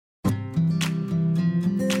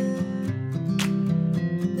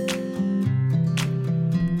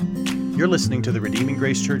You're listening to the Redeeming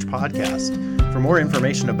Grace Church podcast. For more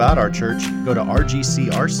information about our church, go to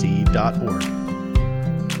rgcrc.org.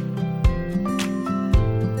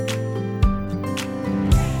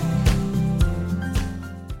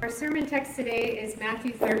 Our sermon text today is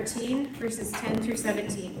Matthew 13, verses 10 through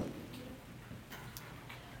 17.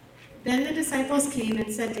 Then the disciples came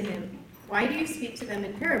and said to him, "Why do you speak to them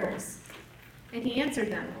in parables?" And he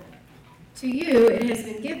answered them, "To you it has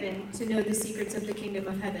been given to know the secrets of the kingdom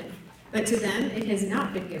of heaven, but to them it has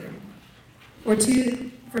not been given. For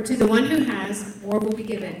to the one who has, more will be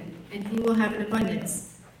given, and he will have an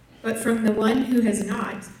abundance. But from the one who has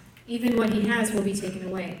not, even what he has will be taken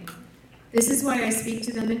away. This is why I speak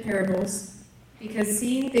to them in parables, because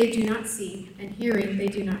seeing they do not see, and hearing they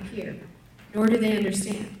do not hear, nor do they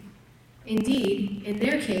understand. Indeed, in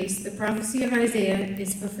their case, the prophecy of Isaiah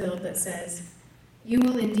is fulfilled that says, 'You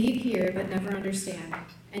will indeed hear, but never understand,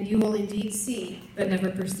 and you will indeed see, but never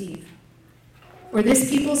perceive. For this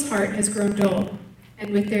people's heart has grown dull, and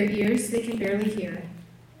with their ears they can barely hear,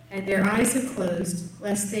 and their eyes have closed,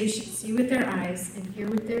 lest they should see with their eyes, and hear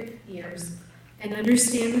with their ears, and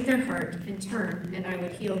understand with their heart, and turn, and I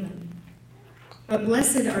would heal them. But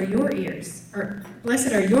blessed are your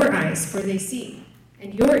eyes, for they see,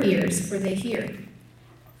 and your ears, for they hear.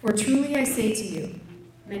 For truly I say to you,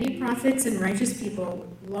 many prophets and righteous people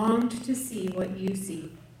longed to see what you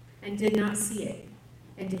see, and did not see it,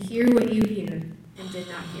 and to hear what you hear, and did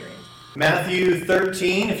not hear it." Matthew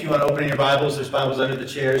 13, if you want to open in your Bibles, there's Bibles under the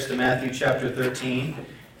chairs to Matthew chapter 13.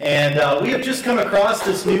 And we have just come across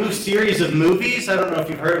this new series of movies. I don't know if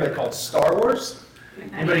you've heard of it, called Star Wars.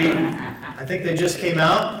 Anybody? I think they just came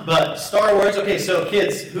out. But Star Wars, okay, so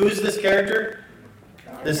kids, who's this character?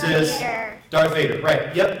 This is Darth Vader,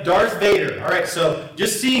 right. Yep, Darth Vader. All right, so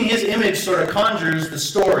just seeing his image sort of conjures the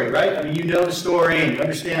story, right? I mean, you know the story, and you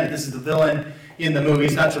understand that this is the villain in the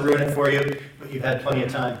movies. Not to ruin it for you, but you've had plenty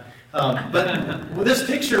of time. But this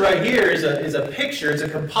picture right here is a picture, it's a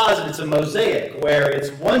composite, it's a mosaic, where it's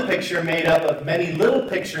one picture made up of many little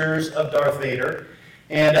pictures of Darth Vader,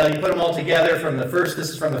 and you put them all together this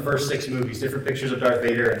is from the first 6 movies, different pictures of Darth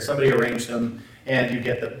Vader, and somebody arranged them, and you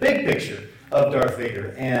get the big picture of Darth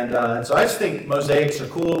Vader. And so I just think mosaics are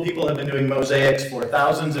cool. People have been doing mosaics for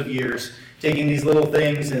thousands of years, taking these little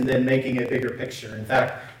things and then making a bigger picture. In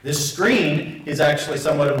fact, this screen is actually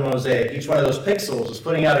somewhat of a mosaic. Each one of those pixels is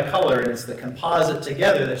putting out a color, and it's the composite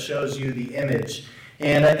together that shows you the image.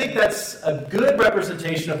 And I think that's a good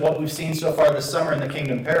representation of what we've seen so far this summer in the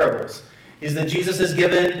Kingdom Parables, is that Jesus has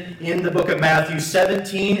given in the book of Matthew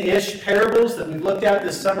 17-ish parables that we've looked at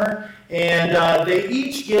this summer, and they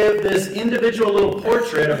each give this individual little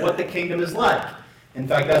portrait of what the kingdom is like. In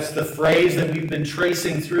fact, that's the phrase that we've been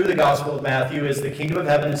tracing through the Gospel of Matthew, is the kingdom of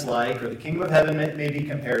heaven is like, or the kingdom of heaven may be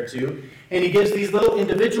compared to. And he gives these little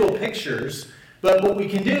individual pictures, but what we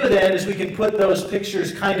can do then is we can put those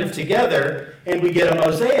pictures kind of together, and we get a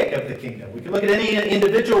mosaic of the kingdom. We can look at any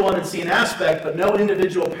individual one and see an aspect, but no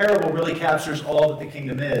individual parable really captures all that the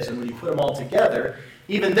kingdom is. And when you put them all together,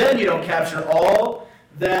 even then you don't capture all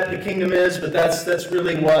that the kingdom is, but that's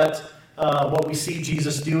really what we see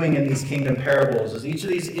Jesus doing in these kingdom parables, is each of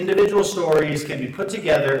these individual stories can be put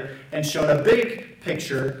together and shown a big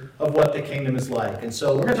picture of what the kingdom is like. And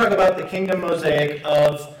so we're going to talk about the kingdom mosaic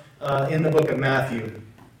in the book of Matthew.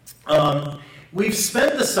 We've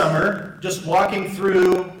spent the summer just walking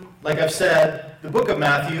through, like I've said, the book of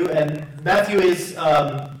Matthew, and Matthew is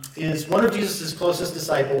one of Jesus' closest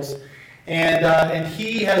disciples, and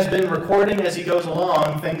he has been recording as he goes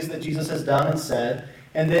along things that Jesus has done and said.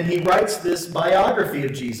 And then he writes this biography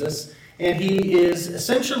of Jesus, and he is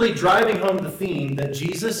essentially driving home the theme that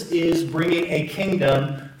Jesus is bringing a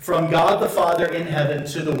kingdom from God the Father in heaven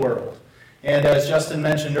to the world. And as Justin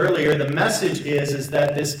mentioned earlier, the message is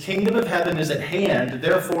that this kingdom of heaven is at hand,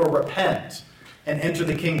 therefore repent and enter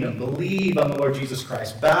the kingdom. Believe on the Lord Jesus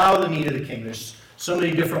Christ. Bow the knee to the king. There's so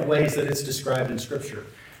many different ways that it's described in Scripture.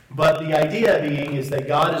 But the idea being is that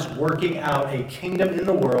God is working out a kingdom in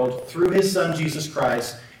the world through his Son, Jesus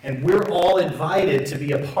Christ, and we're all invited to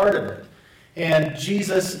be a part of it. And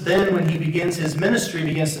Jesus then, when he begins his ministry,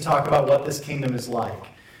 begins to talk about what this kingdom is like.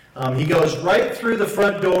 He goes right through the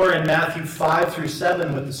front door in Matthew 5 through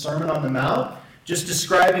 7 with the Sermon on the Mount, just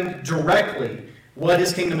describing directly what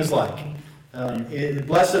his kingdom is like.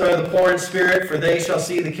 Blessed are the poor in spirit, for they shall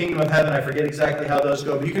see the kingdom of heaven. I forget exactly how those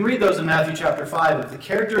go, but you can read those in Matthew chapter 5 of the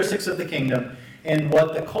characteristics of the kingdom and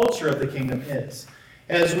what the culture of the kingdom is.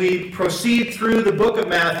 As we proceed through the book of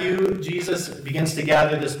Matthew, Jesus begins to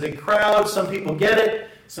gather this big crowd. Some people get it,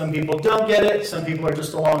 some people don't get it, some people are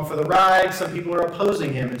just along for the ride, some people are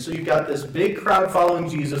opposing him. And so you've got this big crowd following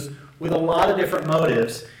Jesus with a lot of different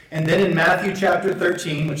motives. And then in Matthew chapter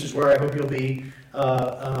 13, which is where I hope you'll be,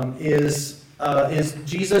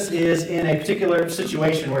 Jesus is in a particular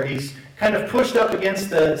situation where he's kind of pushed up against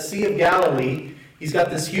the Sea of Galilee. He's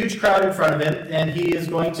got this huge crowd in front of him, and he is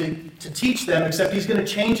going to teach them, except he's going to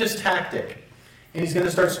change his tactic. And he's going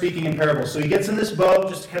to start speaking in parables. So he gets in this boat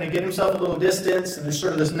just to kind of get himself a little distance, and there's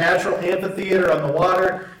sort of this natural amphitheater on the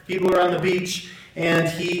water. People are on the beach, and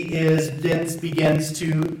he then begins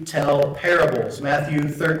to tell parables. Matthew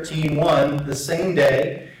 13:1, the same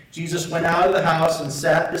day, Jesus went out of the house and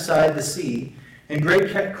sat beside the sea, and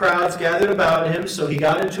great crowds gathered about him, so he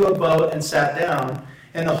got into a boat and sat down,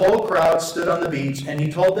 and the whole crowd stood on the beach, and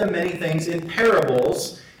he told them many things in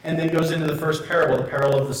parables, and then goes into the first parable, the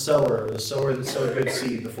parable of the sower that sowed good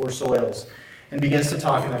seed, the four soils, and begins to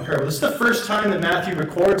talk in that parable. This is the first time that Matthew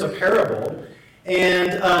records a parable,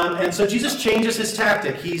 and so Jesus changes his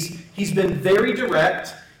tactic. He's been very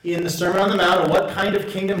direct in the Sermon on the Mount on what kind of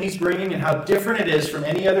kingdom he's bringing and how different it is from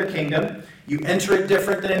any other kingdom. You enter it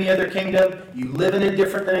different than any other kingdom. You live in it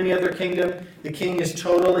different than any other kingdom. The king is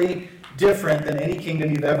totally different than any kingdom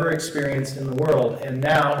you've ever experienced in the world. And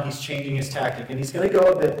now he's changing his tactic, and he's going to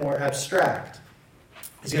go a bit more abstract.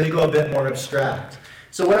 So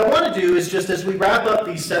what I want to do is, just as we wrap up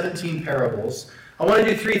these 17 parables, I want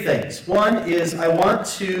to do three things. One is I want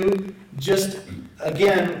to just,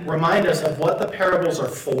 again, remind us of what the parables are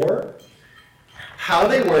for, how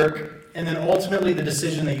they work, and then ultimately the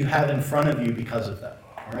decision that you have in front of you because of them.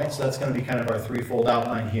 All right, so that's going to be kind of our threefold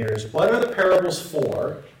outline here. Is what are the parables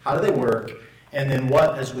for? How do they work? And then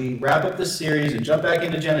what, as we wrap up this series and jump back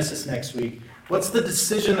into Genesis next week, what's the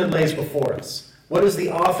decision that lays before us? What is the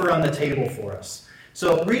offer on the table for us?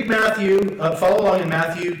 So read Matthew, follow along in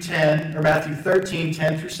Matthew 10, or Matthew 13,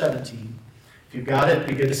 10 through 17. If you've got it, it'd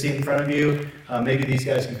be good to see it in front of you. Maybe these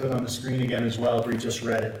guys can put it on the screen again as well if we just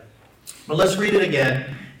read it. But let's read it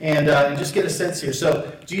again and just get a sense here.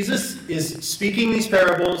 So Jesus is speaking these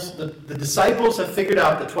parables. The disciples have figured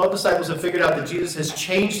out, the 12 disciples have figured out that Jesus has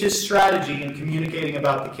changed his strategy in communicating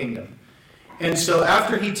about the kingdom. And so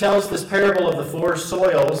after he tells this parable of the four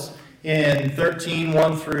soils in 13,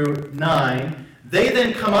 1 through 9, they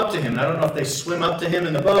then come up to him. I don't know if they swim up to him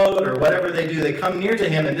in the boat or whatever they do. They come near to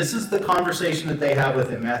him, and this is the conversation that they have with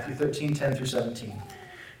him, Matthew 13, 10 through 17.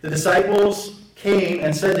 The disciples came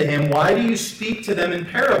and said to him, "Why do you speak to them in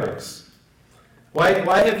parables? Why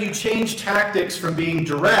have you changed tactics from being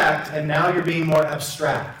direct and now you're being more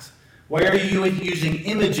abstract? Why are you using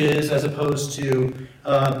images as opposed to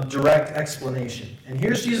direct explanation?" And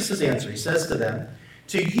here's Jesus' answer. He says to them,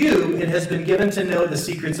 "To you it has been given to know the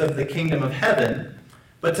secrets of the kingdom of heaven,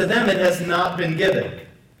 but to them it has not been given.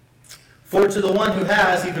 For to the one who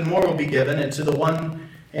has, even more will be given,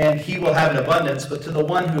 and he will have an abundance, but to the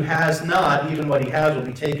one who has not, even what he has will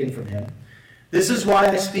be taken from him. This is why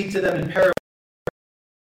I speak to them in parables.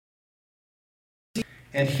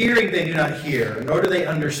 And hearing they do not hear, nor do they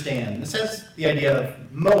understand." This has the idea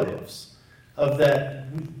of motives, of that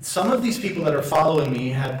some of these people that are following me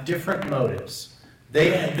have different motives.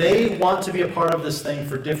 They want to be a part of this thing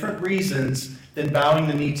for different reasons than bowing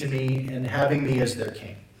the knee to me and having me as their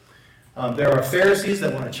king. There are Pharisees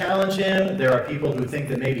that want to challenge him. There are people who think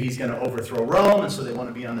that maybe he's going to overthrow Rome, and so they want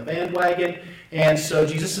to be on the bandwagon. And so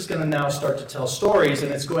Jesus is going to now start to tell stories,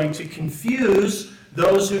 and it's going to confuse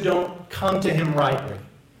those who don't come to him rightly.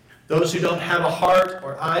 Those who don't have a heart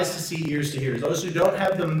or eyes to see, ears to hear. Those who don't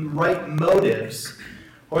have the right motives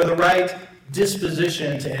or the right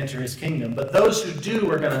disposition to enter his kingdom. But those who do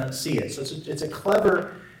are going to see it. So it's a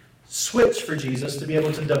clever switch for Jesus to be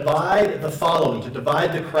able to divide the following, to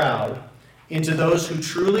divide the crowd into those who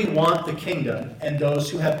truly want the kingdom and those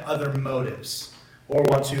who have other motives or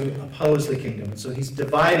want to oppose the kingdom. And so he's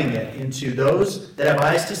dividing it into those that have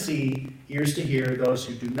eyes to see, ears to hear, those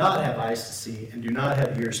who do not have eyes to see and do not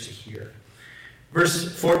have ears to hear.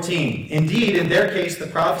 Verse 14, "Indeed, in their case, the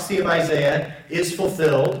prophecy of Isaiah is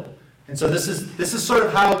fulfilled." And so this is sort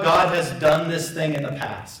of how God has done this thing in the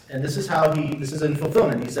past. And this is in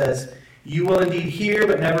fulfillment. He says, "You will indeed hear,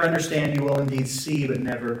 but never understand. You will indeed see, but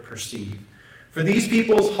never perceive. For these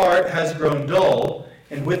people's heart has grown dull,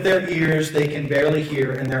 and with their ears they can barely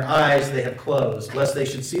hear, and their eyes they have closed, lest they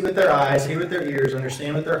should see with their eyes, hear with their ears,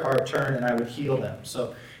 understand with their heart, turn, and I would heal them."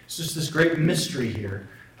 So it's just this great mystery here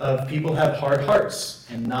of people have hard hearts,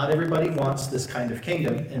 and not everybody wants this kind of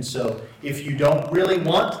kingdom. And so if you don't really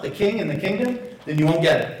want the king and the kingdom, then you won't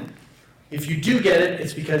get it. If you do get it,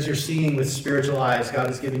 it's because you're seeing with spiritual eyes. God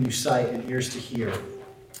has given you sight and ears to hear.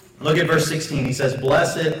 Look at verse 16. He says,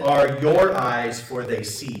 "Blessed are your eyes, for they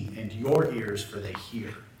see, and your ears, for they hear."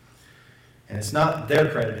 And it's not their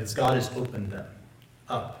credit, it's God has opened them.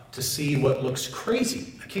 up to see what looks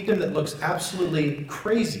crazy, a kingdom that looks absolutely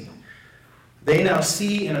crazy. They now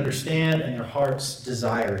see and understand, and their hearts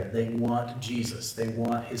desire it. They want Jesus. They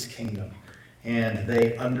want his kingdom, and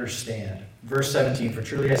they understand. Verse 17, for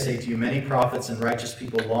truly I say to you, many prophets and righteous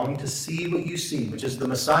people long to see what you see, which is the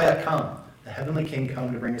Messiah come, the heavenly King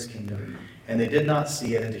come to bring his kingdom, and they did not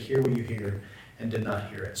see it, and to hear what you hear, and did not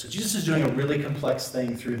hear it. So Jesus is doing a really complex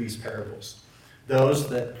thing through these parables. Those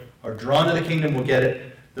that are drawn to the kingdom will get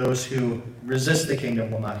it. Those who resist the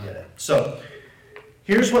kingdom will not get it. So,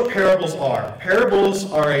 here's what parables are.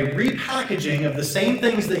 Parables are a repackaging of the same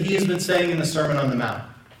things that he has been saying in the Sermon on the Mount.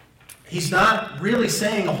 He's not really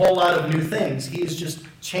saying a whole lot of new things. He is just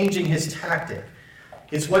changing his tactic.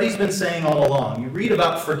 It's what he's been saying all along. You read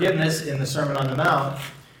about forgiveness in the Sermon on the Mount.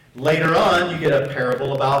 Later on, you get a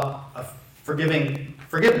parable about a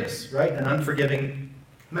forgiveness, right? An unforgiving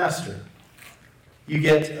master. You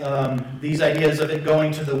get these ideas of it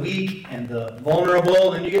going to the weak and the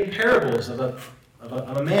vulnerable, and you get parables of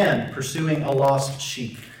a man pursuing a lost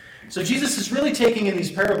sheep. So Jesus is really taking in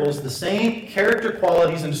these parables the same character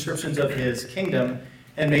qualities and descriptions of his kingdom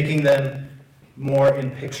and making them more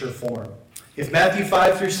in picture form. If Matthew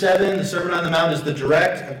 5 through 7, the Sermon on the Mount, is the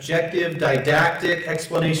direct, objective, didactic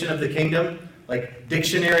explanation of the kingdom, like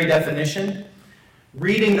dictionary definition,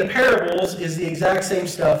 reading the parables is the exact same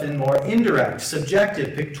stuff in more indirect,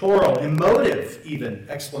 subjective, pictorial, emotive even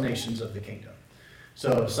explanations of the kingdom.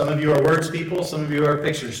 So some of you are words people, some of you are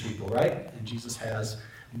pictures people, right? And Jesus has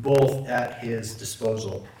both at his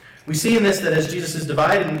disposal. We see in this that as Jesus is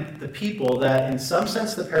dividing the people, that in some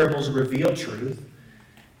sense the parables reveal truth,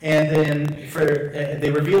 and then they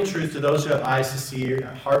reveal truth to those who have eyes to see,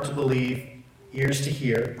 a heart to believe, ears to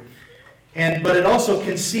hear, but it also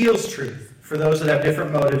conceals truth for those that have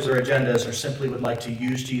different motives or agendas or simply would like to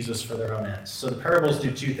use Jesus for their own ends. So the parables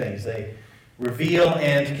do two things. They reveal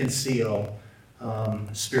and conceal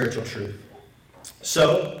spiritual truth.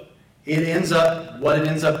 So what it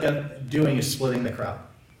ends up doing is splitting the crowd.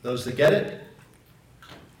 Those that get it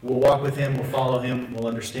will walk with him, will follow him, will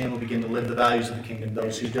understand, will begin to live the values of the kingdom.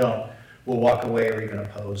 Those who don't will walk away or even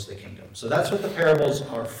oppose the kingdom. So that's what the parables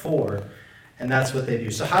are for, and that's what they do.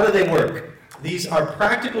 So how do they work? These are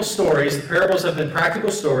practical stories. The parables have been practical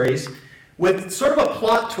stories with sort of a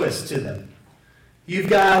plot twist to them. You've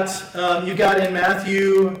got in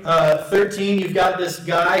Matthew 13, you've got this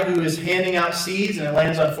guy who is handing out seeds, and it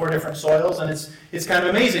lands on 4 different soils, and it's kind of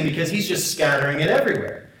amazing because he's just scattering it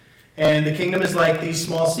everywhere. And the kingdom is like these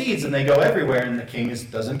small seeds, and they go everywhere, and the king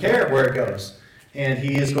doesn't care where it goes. And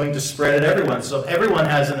he is going to spread it everyone. So everyone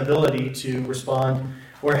has an ability to respond,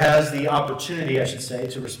 or has the opportunity, I should say,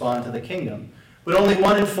 to respond to the kingdom. But only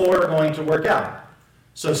 1 in 4 are going to work out.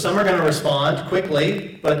 So some are going to respond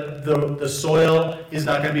quickly, but the soil is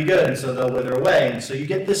not going to be good, and so they'll wither away. And so you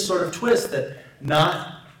get this sort of twist that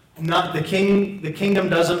not the kingdom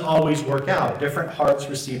doesn't always work out. Different hearts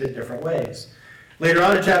receive it different ways. Later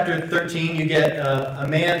on in chapter 13, you get a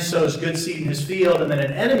man sows good seed in his field, and then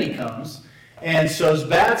an enemy comes and sows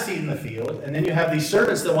bad seed in the field, and then you have these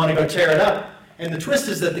servants that want to go tear it up. And the twist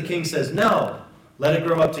is that the king says, no, let it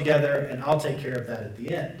grow up together, and I'll take care of that at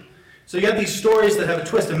the end. So you got these stories that have a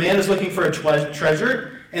twist. A man is looking for a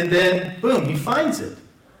treasure, and then, boom, he finds it.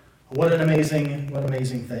 What an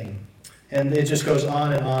amazing thing. And it just goes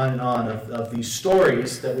on and on and on of these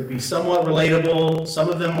stories that would be somewhat relatable, some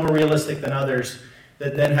of them more realistic than others,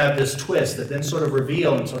 that then have this twist, that then sort of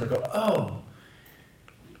reveal and sort of go, oh,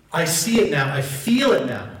 I see it now, I feel it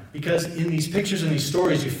now. Because in these pictures and these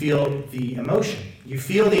stories, you feel the emotion. You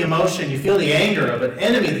feel the emotion, you feel the anger of an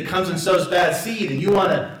enemy that comes and sows bad seed, and you want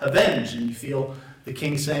to avenge, and you feel the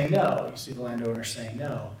king saying no. You see the landowner saying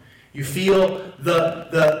no. You feel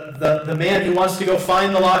the man who wants to go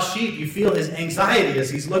find the lost sheep. You feel his anxiety as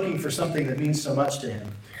he's looking for something that means so much to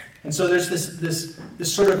him. And so there's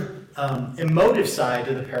this sort of emotive side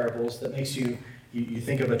to the parables that makes you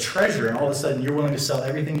think of a treasure, and all of a sudden you're willing to sell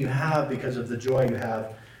everything you have because of the joy you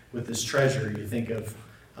have with this treasure. You think of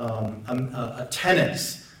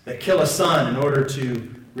tenants that kill a son in order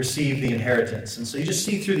to receive the inheritance. And so you just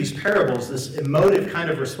see through these parables this emotive kind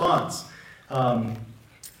of response.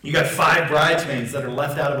 You got 5 bridesmaids that are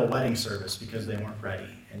left out of a wedding service because they weren't ready.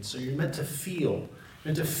 And so you're meant to feel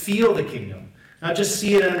the kingdom. Not just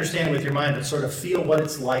see it and understand it with your mind, but sort of feel what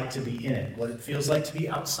it's like to be in it, what it feels like to be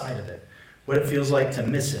outside of it, what it feels like to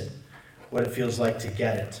miss it, what it feels like to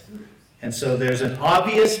get it. And so there's an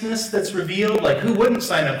obviousness that's revealed, like who wouldn't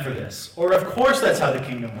sign up for this? Or of course that's how the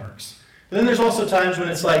kingdom works. But then there's also times when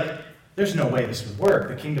it's like, there's no way this would work.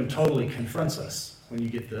 The kingdom totally confronts us when you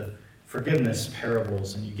get the forgiveness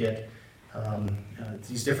parables and you get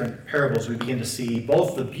these different parables, we begin to see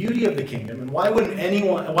both the beauty of the kingdom and why wouldn't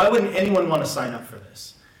anyone want to sign up for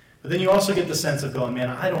this? But then you also get the sense of going, man,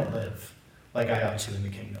 I don't live like I ought to in the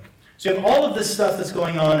kingdom. So you have all of this stuff that's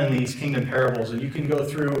going on in these kingdom parables, and you can go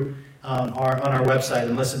through on our website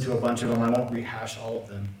and listen to a bunch of them. I won't rehash all of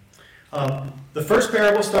them. The first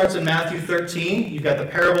parable starts in Matthew 13. You've got the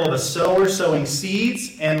parable of a sower sowing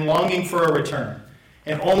seeds and longing for a return.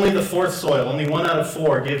 And only the fourth soil, only 1 out of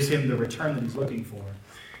 4, gives him the return that he's looking for.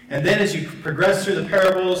 And then as you progress through the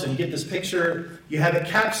parables and get this picture, you have a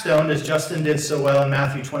capstone, as Justin did so well in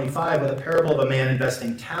Matthew 25, with a parable of a man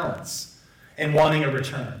investing talents and wanting a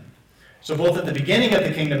return. So both at the beginning of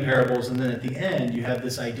the kingdom parables and then at the end, you have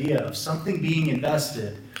this idea of something being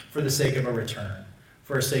invested for the sake of a return,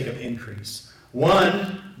 for the sake of increase.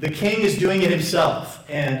 One, the king is doing it himself,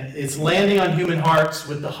 and it's landing on human hearts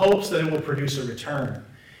with the hopes that it will produce a return.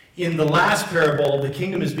 In the last parable, the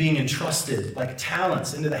kingdom is being entrusted like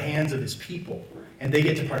talents into the hands of his people, and they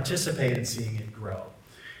get to participate in seeing it grow.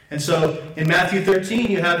 And so in Matthew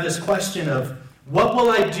 13, you have this question of, what will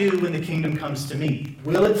I do when the kingdom comes to me?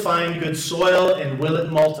 Will it find good soil, and will it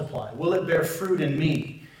multiply? Will it bear fruit in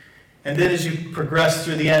me? And then as you progress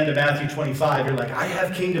through the end of Matthew 25, you're like, I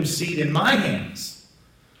have kingdom seed in my hands.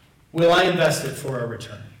 Will I invest it for a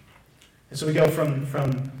return? And so we go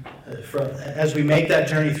from as we make that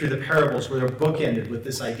journey through the parables, where they're bookended with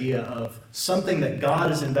this idea of something that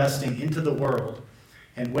God is investing into the world.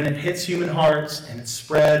 And when it hits human hearts and it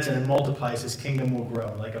spreads and it multiplies, his kingdom will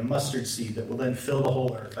grow like a mustard seed that will then fill the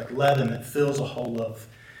whole earth, like leaven that fills a whole loaf.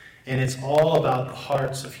 And it's all about the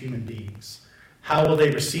hearts of human beings. How will they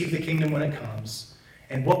receive the kingdom when it comes?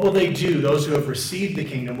 And what will they do, those who have received the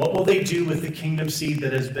kingdom, what will they do with the kingdom seed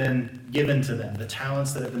that has been given to them, the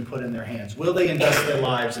talents that have been put in their hands? Will they invest their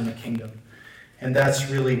lives in the kingdom? And that's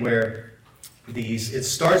really where it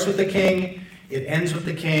starts with the king, it ends with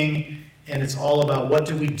the king, and it's all about what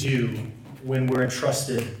do we do when we're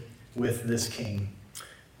entrusted with this king.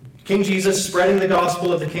 King Jesus spreading the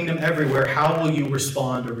gospel of the kingdom everywhere, how will you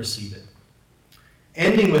respond or receive it?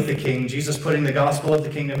 Ending with the king, Jesus putting the gospel of the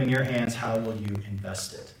kingdom in your hands, how will you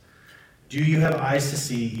invest it? Do you have eyes to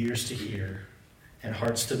see, ears to hear, and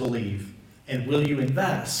hearts to believe? And will you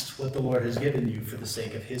invest what the Lord has given you for the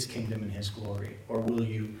sake of his kingdom and his glory? Or will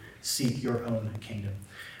you seek your own kingdom?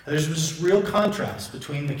 And there's this real contrast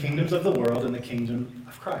between the kingdoms of the world and the kingdom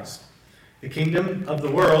of Christ. The kingdom of the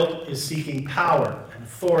world is seeking power and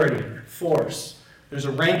authority and force. There's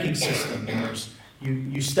a ranking system, and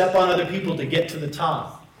you step on other people to get to the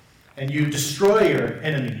top, and you destroy your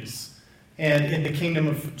enemies. And in the kingdom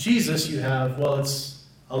of Jesus, you have, it's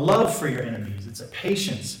a love for your enemies. It's a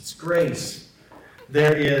patience. It's grace.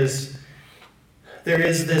 There is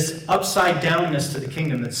this upside downness to the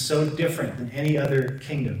kingdom that's so different than any other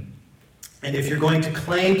kingdom. And if you're going to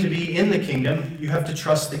claim to be in the kingdom, you have to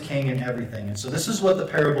trust the king in everything. And so this is what the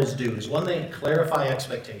parables do, is one, they clarify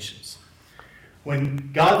expectations.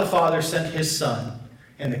 When God the Father sent his Son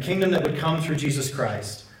and the kingdom that would come through Jesus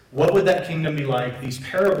Christ, what would that kingdom be like? These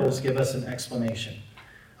parables give us an explanation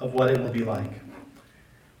of what it will be like.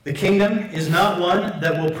 The kingdom is not one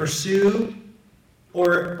that will pursue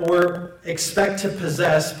or expect to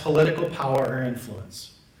possess political power or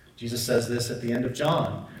influence. Jesus says this at the end of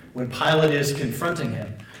John, when Pilate is confronting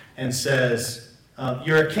him and says,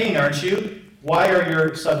 you're a king, aren't you? Why are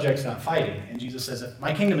your subjects not fighting? And Jesus says,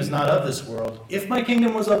 my kingdom is not of this world. If my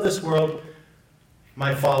kingdom was of this world,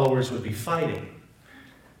 my followers would be fighting.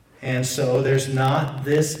 And so there's not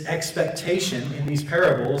this expectation in these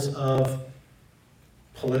parables of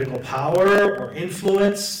political power or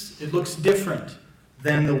influence. It looks different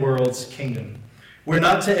than the world's kingdom. We're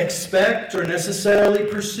not to expect or necessarily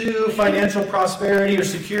pursue financial prosperity or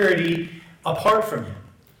security apart from him.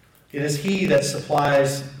 It is he that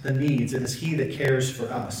supplies the needs. It is he that cares for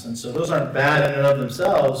us. And so those aren't bad in and of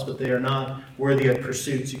themselves, but they are not worthy of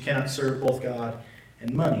pursuits. You cannot serve both God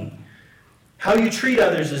and money. How you treat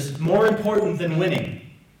others is more important than winning.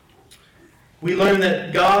 We learn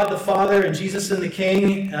that God the Father and Jesus the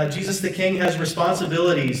King has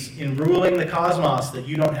responsibilities in ruling the cosmos that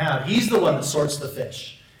you don't have. He's the one that sorts the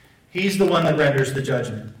fish. He's the one that renders the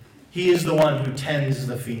judgment. He is the one who tends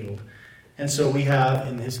the field. And so we have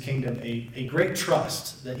in his kingdom a great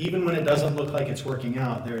trust that even when it doesn't look like it's working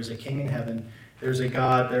out, there is a king in heaven, there is a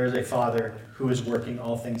God, there is a Father who is working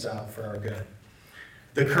all things out for our good.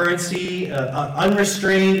 The currency,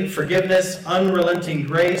 unrestrained forgiveness, unrelenting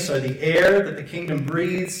grace are the air that the kingdom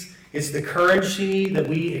breathes. It's the currency that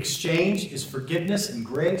we exchange is forgiveness and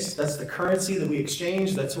grace. That's the currency that we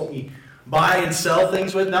exchange. That's what we buy and sell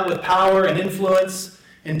things with, not with power and influence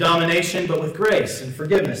and domination, but with grace and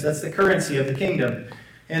forgiveness. That's the currency of the kingdom.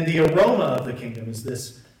 And the aroma of the kingdom is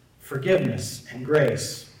this forgiveness and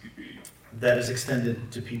grace that is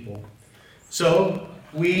extended to people. So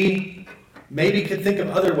we maybe could think of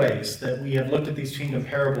other ways that we have looked at these kingdom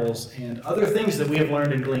parables and other things that we have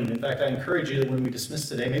learned and gleaned. In fact, I encourage you that when we dismiss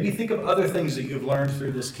today, maybe think of other things that you've learned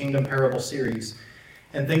through this kingdom parable series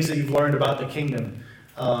and things that you've learned about the kingdom.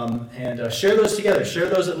 And share those together. Share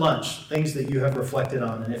those at lunch, things that you have reflected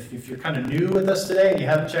on. And if you're kind of new with us today and you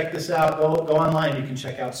haven't checked this out, go online. You can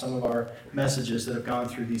check out some of our messages that have gone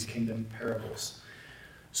through these kingdom parables.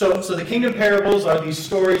 So the kingdom parables are these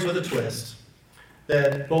stories with a twist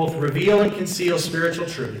that both reveal and conceal spiritual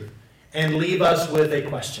truth and leave us with a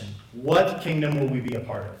question. What kingdom will we be a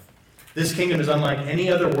part of? This kingdom is unlike any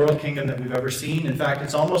other world kingdom that we've ever seen. In fact,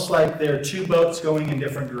 it's almost like there are two boats going in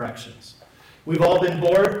different directions. We've all been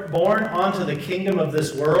born onto the kingdom of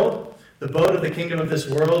this world, the boat of the kingdom of this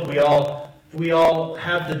world. We all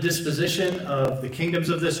have the disposition of the kingdoms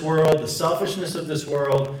of this world, the selfishness of this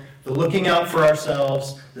world, the looking out for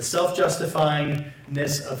ourselves, the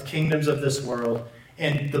self-justifyingness of kingdoms of this world.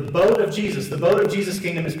 And the boat of Jesus'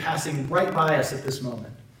 kingdom is passing right by us at this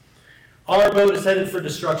moment. Our boat is headed for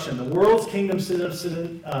destruction. The world's kingdom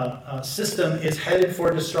system is headed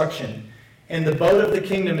for destruction. And the boat of the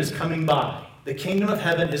kingdom is coming by. The kingdom of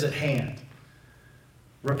heaven is at hand.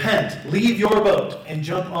 Repent, leave your boat, and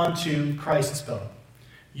jump onto Christ's boat.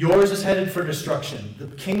 Yours is headed for destruction. The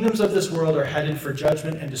kingdoms of this world are headed for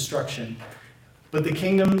judgment and destruction. But the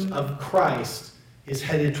kingdoms of Christ is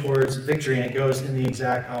headed towards victory, and it goes in the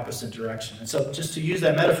exact opposite direction. And so just to use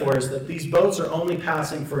that metaphor is that these boats are only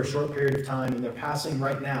passing for a short period of time, and they're passing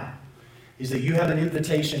right now. Is that you have an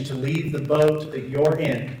invitation to leave the boat that you're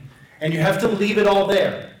in, and you have to leave it all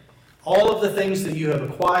there. All of the things that you have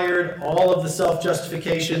acquired, all of the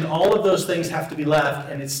self-justification, all of those things have to be left,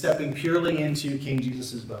 and it's stepping purely into King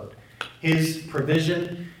Jesus' boat. His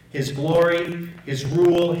provision, his glory, his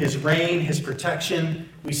rule, his reign, his protection.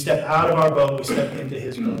 We step out of our boat, we step into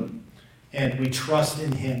his boat, and we trust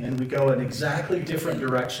in him, and we go in exactly different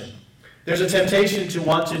direction. There's a temptation to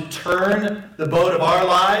want to turn the boat of our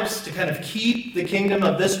lives to kind of keep the kingdom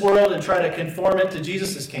of this world and try to conform it to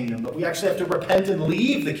Jesus' kingdom. But we actually have to repent and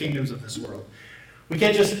leave the kingdoms of this world. We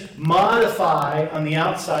can't just modify on the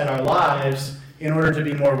outside our lives in order to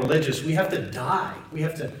be more religious. We have to die. We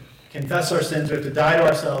have to confess our sins. We have to die to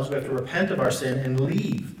ourselves. We have to repent of our sin and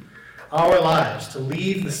leave our lives, to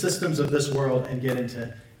leave the systems of this world and get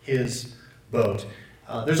into his boat.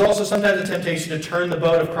 There's also sometimes a temptation to turn the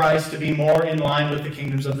boat of Christ to be more in line with the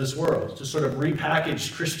kingdoms of this world, to sort of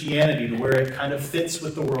repackage Christianity to where it kind of fits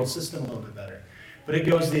with the world system a little bit better. But it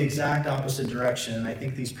goes the exact opposite direction, and I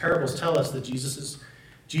think these parables tell us that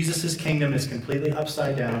Jesus' kingdom is completely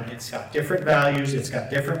upside down. It's got different values, it's got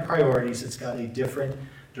different priorities, it's got a different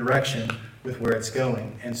direction with where it's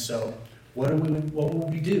going. And so, what will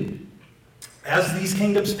we do? As these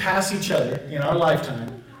kingdoms pass each other in our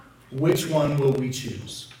lifetime, which one will we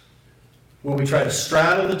choose? Will we try to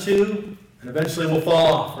straddle the two and eventually we'll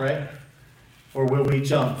fall off, right? Or will we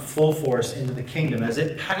jump full force into the kingdom as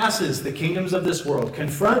it passes the kingdoms of this world,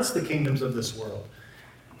 confronts the kingdoms of this world?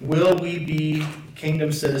 Will we be kingdom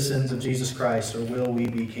citizens of Jesus Christ, or will we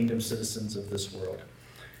be kingdom citizens of this world?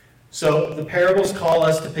 So the parables call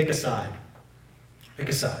us to pick a side. Pick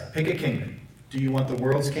a side. Pick a kingdom. Do you want the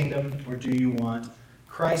world's kingdom, or do you want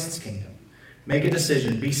Christ's kingdom? Make a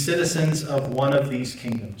decision. Be citizens of one of these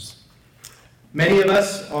kingdoms. Many of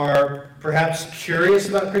us are perhaps curious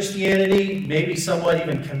about Christianity, maybe somewhat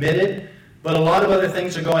even committed, but a lot of other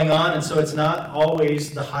things are going on, and so it's not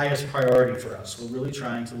always the highest priority for us. We're really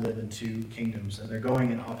trying to live in two kingdoms, and they're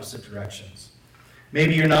going in opposite directions.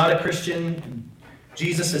 Maybe you're not a Christian.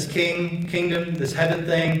 Jesus is king, kingdom, this heaven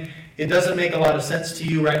thing. It doesn't make a lot of sense to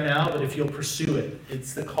you right now, but if you'll pursue it,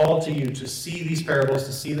 it's the call to you to see these parables,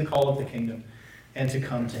 to see the call of the kingdom, and to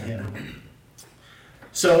come to him.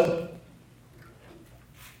 So,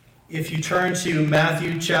 if you turn to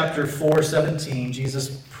Matthew chapter 4:17,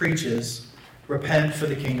 Jesus preaches, repent for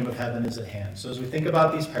the kingdom of heaven is at hand. So as we think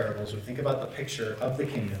about these parables, we think about the picture of the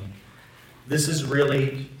kingdom, this is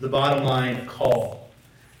really the bottom line call.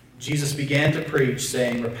 Jesus began to preach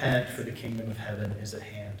saying, repent for the kingdom of heaven is at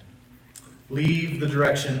hand. Leave the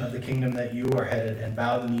direction of the kingdom that you are headed and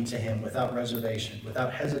bow the knee to him without reservation,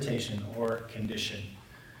 without hesitation or condition.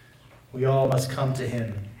 We all must come to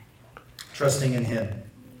him, trusting in him.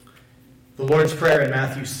 The Lord's Prayer in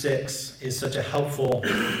Matthew 6 is such a helpful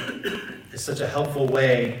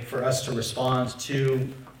way for us to respond to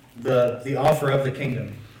the offer of the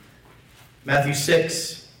kingdom. Matthew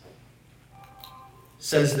 6,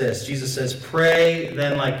 says this. Jesus says, pray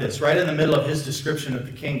then like this, right in the middle of his description of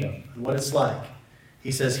the kingdom and what it's like.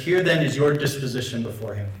 He says, here then is your disposition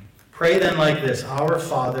before him. Pray then like this, our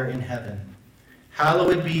Father in heaven,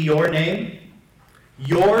 hallowed be your name,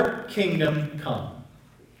 your kingdom come,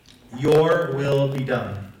 your will be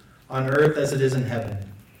done, on earth as it is in heaven.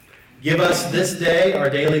 Give us this day our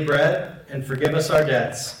daily bread, and forgive us our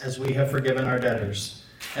debts, as we have forgiven our debtors.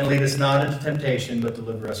 And lead us not into temptation, but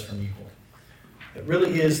deliver us from evil. It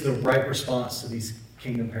really is the right response to these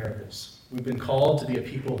kingdom parables. We've been called to be a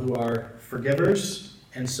people who are forgivers,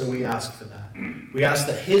 and so we ask for that. We ask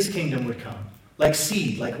that his kingdom would come, like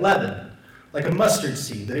seed, like leaven, like a mustard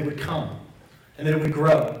seed, that it would come, and that it would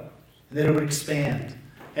grow, and that it would expand.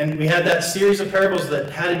 And we had that series of parables that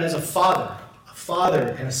had him as a father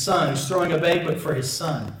and a son who's throwing a banquet for his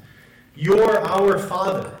son. You're our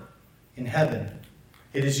Father in heaven.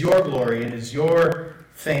 It is your glory, it is your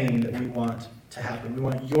fame that we want to happen. We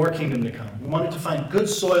want your kingdom to come. We want it to find good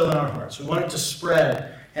soil in our hearts. We want it to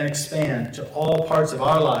spread and expand to all parts of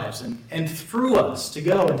our lives and through us to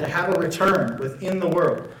go and to have a return within the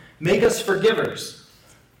world. Make us forgivers.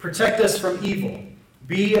 Protect us from evil.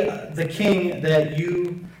 Be the king that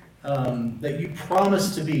you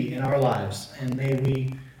promise to be in our lives, and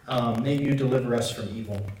may you deliver us from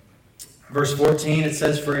evil. Verse 14, it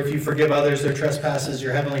says, for if you forgive others their trespasses,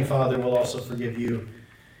 your heavenly Father will also forgive you.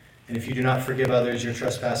 And if you do not forgive others your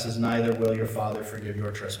trespasses, neither will your Father forgive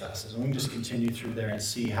your trespasses. And we can just continue through there and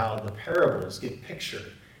see how the parables give picture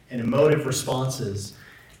and emotive responses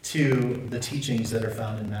to the teachings that are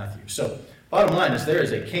found in Matthew. So, bottom line is there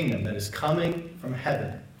is a kingdom that is coming from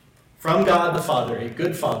heaven, from God the Father, a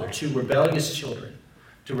good Father, to rebellious children,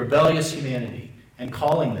 to rebellious humanity, and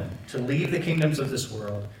calling them to leave the kingdoms of this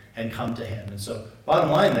world and come to him. And so,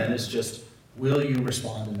 bottom line then is just, will you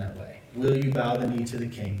respond in that way? Will you bow the knee to the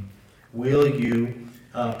King? Will you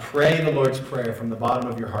pray the Lord's Prayer from the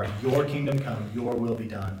bottom of your heart? Your kingdom come, your will be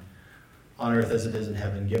done, on earth as it is in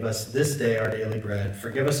heaven. Give us this day our daily bread.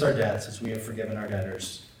 Forgive us our debts as we have forgiven our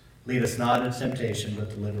debtors. Lead us not into temptation, but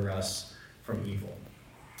deliver us from evil.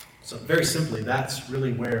 So very simply, that's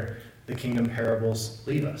really where the kingdom parables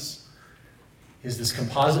leave us, is this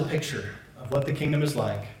composite picture of what the kingdom is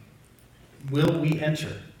like. Will we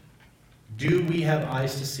enter? Do we have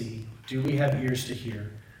eyes to see? Do we have ears to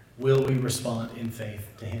hear? Will we respond in faith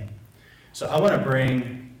to him? So I want to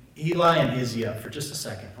bring Eli and Izzy up for just a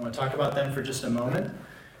second. I want to talk about them for just a moment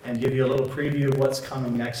and give you a little preview of what's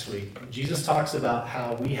coming next week. Jesus talks about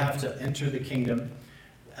how we have to enter the kingdom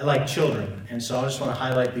like children. And so I just want to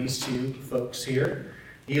highlight these two folks here.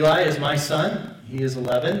 Eli is my son. He is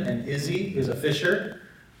 11. And Izzy is a fisher,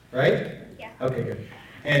 right? Yeah. Okay, good.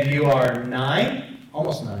 And you are 9?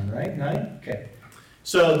 Almost 9, right? 9? Okay.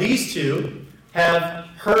 So these two have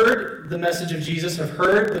heard the message of Jesus, have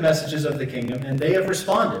heard the messages of the kingdom, and they have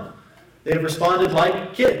responded. They have responded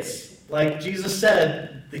like kids. Like Jesus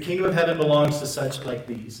said, the kingdom of heaven belongs to such like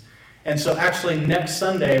these. And so actually next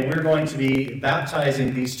Sunday, we're going to be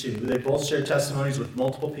baptizing these two. They both share testimonies with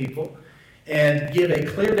multiple people and give a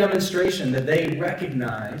clear demonstration that they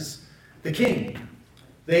recognize the King.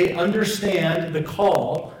 They understand the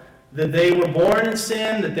call, that they were born in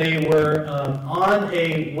sin, that they were on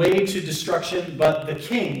a way to destruction, but the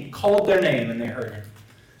King called their name and they heard him.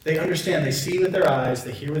 They understand, they see with their eyes,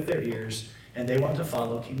 they hear with their ears, and they want to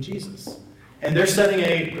follow King Jesus. And they're setting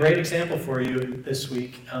a great example for you this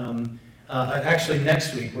week. Actually,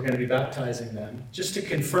 next week, we're going to be baptizing them, just to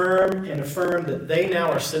confirm and affirm that they now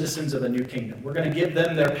are citizens of a new kingdom. We're going to give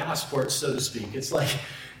them their passports, so to speak. It's like,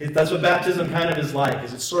 that's what baptism kind of is like,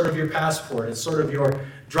 is it's sort of your passport. It's sort of your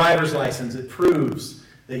driver's license. It proves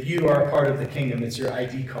that you are a part of the kingdom. It's your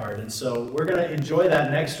ID card. And so we're going to enjoy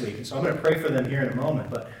that next week. And so I'm going to pray for them here in a moment.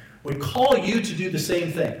 But we call you to do the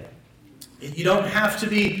same thing. You don't have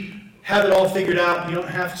to have it all figured out. You don't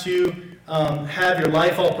have to have your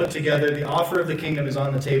life all put together. The offer of the kingdom is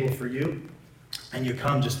on the table for you. And you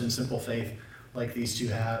come just in simple faith like these two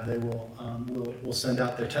have. They will send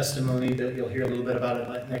out their testimony. You'll hear a little bit about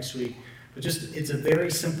it next week. But just, it's a very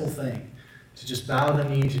simple thing to just bow the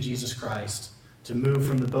knee to Jesus Christ, to move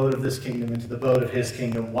from the boat of this kingdom into the boat of his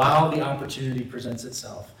kingdom while the opportunity presents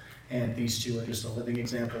itself. And these two are just a living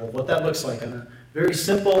example of what that looks like on a very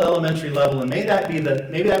simple elementary level. And maybe that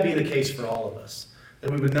be the case for all of us,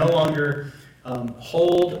 that we would no longer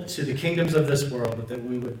hold to the kingdoms of this world, but that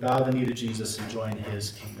we would bow the knee to Jesus and join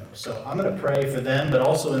his kingdom. So I'm going to pray for them, but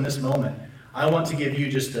also in this moment, I want to give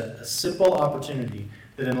you just a simple opportunity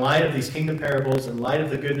that in light of these kingdom parables, in light of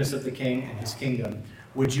the goodness of the King and his kingdom,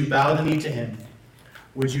 would you bow the knee to him?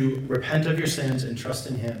 Would you repent of your sins and trust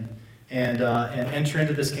in him? and enter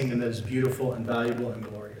into this kingdom that is beautiful and valuable and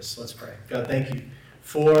glorious. Let's pray. God, thank you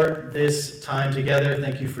for this time together.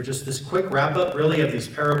 Thank you for just this quick wrap-up, really, of these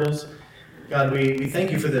parables. God, we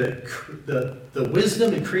thank you for the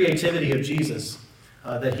wisdom and creativity of Jesus,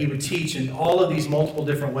 that he would teach in all of these multiple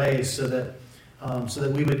different ways so that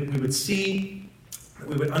we would see, that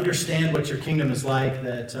we would understand what your kingdom is like,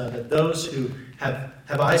 that those who have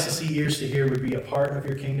eyes to see, ears to hear would be a part of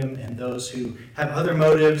your kingdom, and those who have other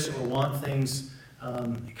motives or want things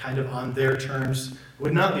kind of on their terms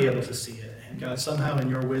would not be able to see it. And God, somehow in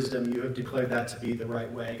your wisdom, you have declared that to be the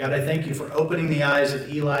right way. God, I thank you for opening the eyes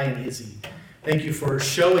of Eli and Izzy. Thank you for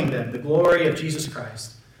showing them the glory of Jesus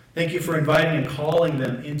Christ. Thank you for inviting and calling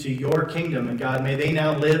them into your kingdom. And God, may they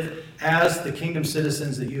now live as the kingdom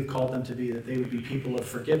citizens that you have called them to be, that they would be people of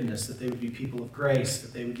forgiveness, that they would be people of grace,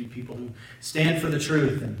 that they would be people who stand for the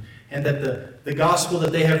truth, and that the gospel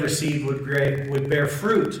that they have received would bear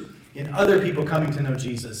fruit in other people coming to know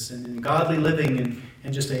Jesus and in godly living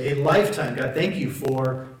and just a lifetime. God, thank you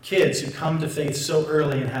for kids who come to faith so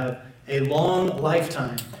early and have a long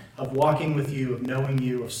lifetime of walking with you, of knowing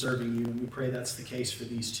you, of serving you. And we pray that's the case for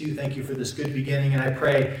these two. Thank you for this good beginning. And I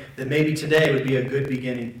pray that maybe today would be a good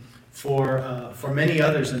beginning for many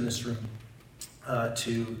others in this room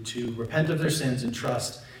to repent of their sins and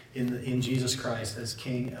trust in Jesus Christ as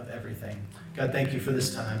King of everything. God, thank you for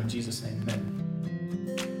this time. In Jesus' name, amen.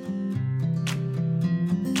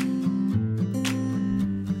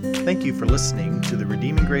 Thank you for listening to the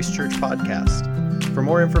Redeeming Grace Church podcast. For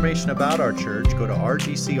more information about our church, go to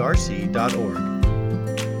rgcrc.org.